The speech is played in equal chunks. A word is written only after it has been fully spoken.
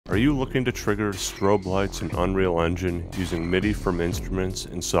Are you looking to trigger strobe lights in Unreal Engine using MIDI from instruments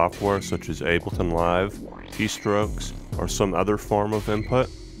and software such as Ableton Live, keystrokes, or some other form of input?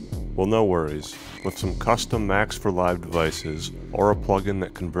 Well, no worries. With some custom Max for Live devices, or a plugin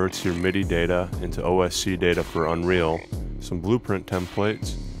that converts your MIDI data into OSC data for Unreal, some blueprint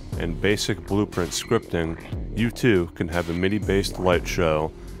templates, and basic blueprint scripting, you too can have a MIDI-based light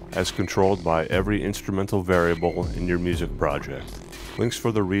show as controlled by every instrumental variable in your music project. Links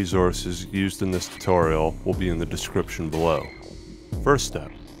for the resources used in this tutorial will be in the description below. First step,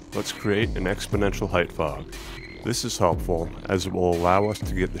 let's create an exponential height fog. This is helpful as it will allow us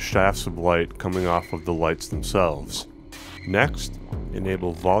to get the shafts of light coming off of the lights themselves. Next,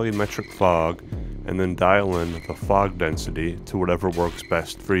 enable volumetric fog and then dial in the fog density to whatever works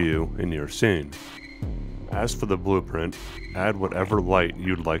best for you in your scene. As for the blueprint, add whatever light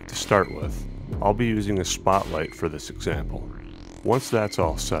you'd like to start with. I'll be using a spotlight for this example. Once that's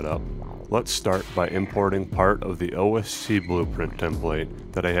all set up, let's start by importing part of the OSC blueprint template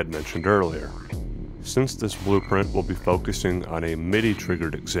that I had mentioned earlier. Since this blueprint will be focusing on a MIDI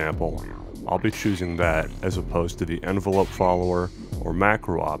triggered example, I'll be choosing that as opposed to the envelope follower or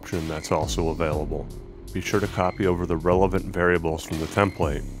macro option that's also available. Be sure to copy over the relevant variables from the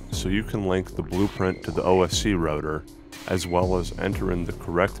template so you can link the blueprint to the OSC router, as well as enter in the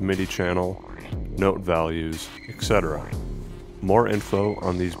correct MIDI channel, note values, etc. More info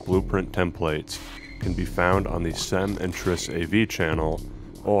on these blueprint templates can be found on the SEM and TRIS AV channel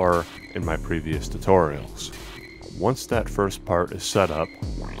or in my previous tutorials. Once that first part is set up,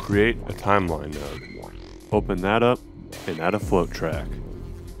 create a timeline node. Open that up and add a float track.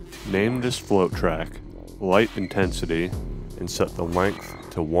 Name this float track Light Intensity and set the length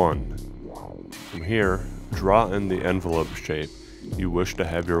to 1. From here, draw in the envelope shape you wish to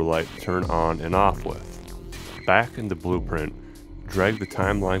have your light turn on and off with. Back in the blueprint, drag the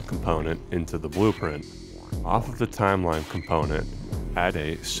timeline component into the blueprint. Off of the timeline component, add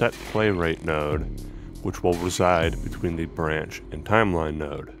a set play rate node, which will reside between the branch and timeline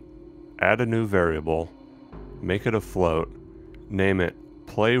node. Add a new variable, make it a float, name it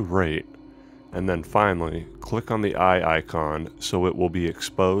play rate, and then finally click on the eye icon so it will be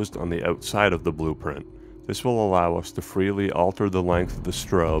exposed on the outside of the blueprint. This will allow us to freely alter the length of the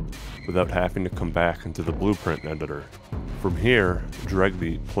strobe without having to come back into the blueprint editor. From here, drag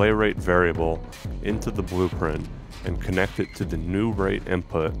the play rate variable into the blueprint and connect it to the new rate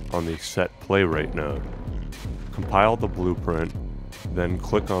input on the set play rate node. Compile the blueprint, then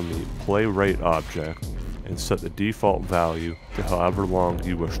click on the play rate object and set the default value to however long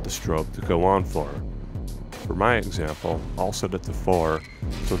you wish the strobe to go on for. For my example, I'll set it to 4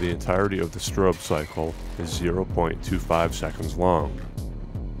 so the entirety of the strobe cycle is 0.25 seconds long.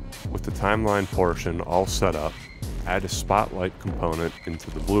 With the timeline portion all set up, add a spotlight component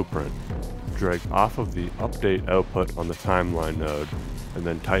into the blueprint. Drag off of the update output on the timeline node and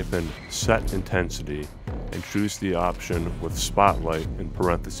then type in set intensity and choose the option with spotlight in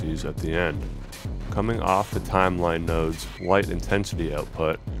parentheses at the end. Coming off the timeline node's light intensity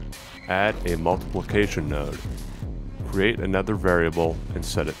output, add a multiplication node. Create another variable and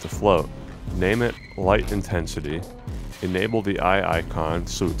set it to float. Name it light intensity. Enable the eye icon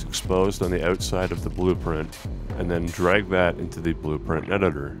so it's exposed on the outside of the blueprint, and then drag that into the blueprint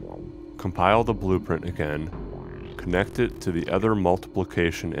editor. Compile the blueprint again, connect it to the other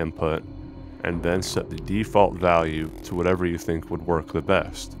multiplication input, and then set the default value to whatever you think would work the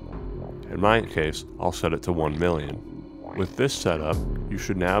best. In my case, I'll set it to 1 million. With this setup, you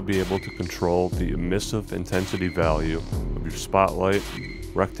should now be able to control the emissive intensity value of your spotlight,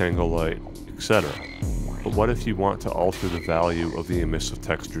 rectangle light, etc. But what if you want to alter the value of the emissive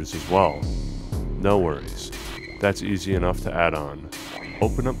textures as well? No worries. That's easy enough to add on.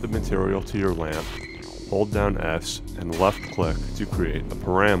 Open up the material to your lamp, hold down S and left click to create a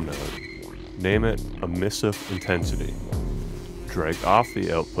param node. Name it emissive intensity. Drag off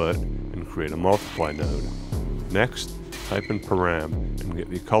the output and create a multiply node. Next, type in param and get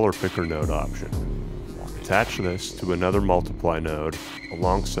the color picker node option. Attach this to another multiply node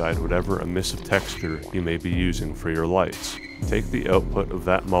alongside whatever emissive texture you may be using for your lights. Take the output of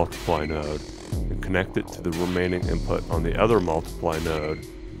that multiply node and connect it to the remaining input on the other multiply node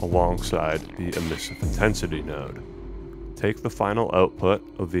alongside the emissive intensity node. Take the final output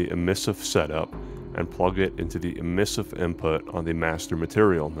of the emissive setup and plug it into the emissive input on the master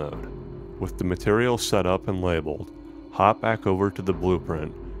material node. With the material set up and labeled, hop back over to the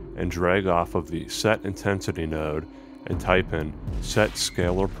blueprint and drag off of the set intensity node and type in set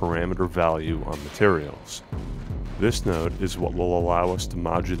scalar parameter value on materials. This node is what will allow us to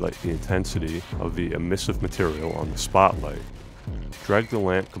modulate the intensity of the emissive material on the spotlight. Drag the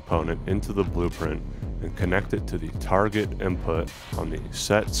lamp component into the blueprint and connect it to the target input on the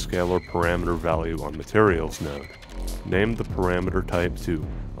Set Scalar Parameter Value on Materials node. Name the parameter type to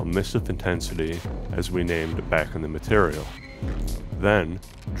emissive intensity as we named back in the material. Then,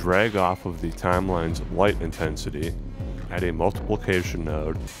 drag off of the timeline's light intensity, add a multiplication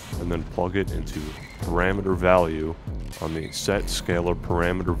node, and then plug it into parameter value on the Set Scalar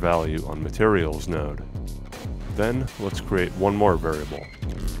Parameter Value on Materials node. Then, let's create one more variable.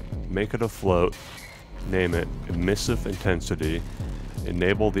 Make it a float, name it emissive intensity,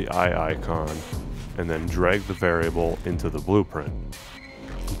 enable the eye icon, and then drag the variable into the blueprint.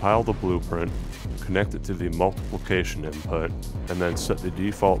 Compile the blueprint, connect it to the multiplication input, and then set the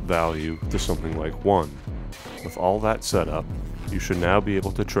default value to something like 1. With all that set up, you should now be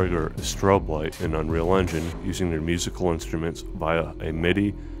able to trigger a strobe light in Unreal Engine using your musical instruments via a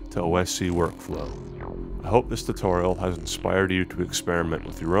MIDI to OSC workflow. I hope this tutorial has inspired you to experiment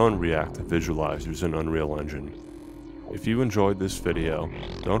with your own reactive visualizers in Unreal Engine. If you enjoyed this video,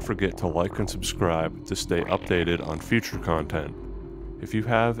 don't forget to like and subscribe to stay updated on future content. If you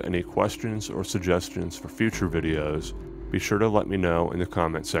have any questions or suggestions for future videos, be sure to let me know in the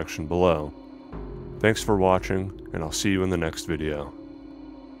comment section below. Thanks for watching, and I'll see you in the next video.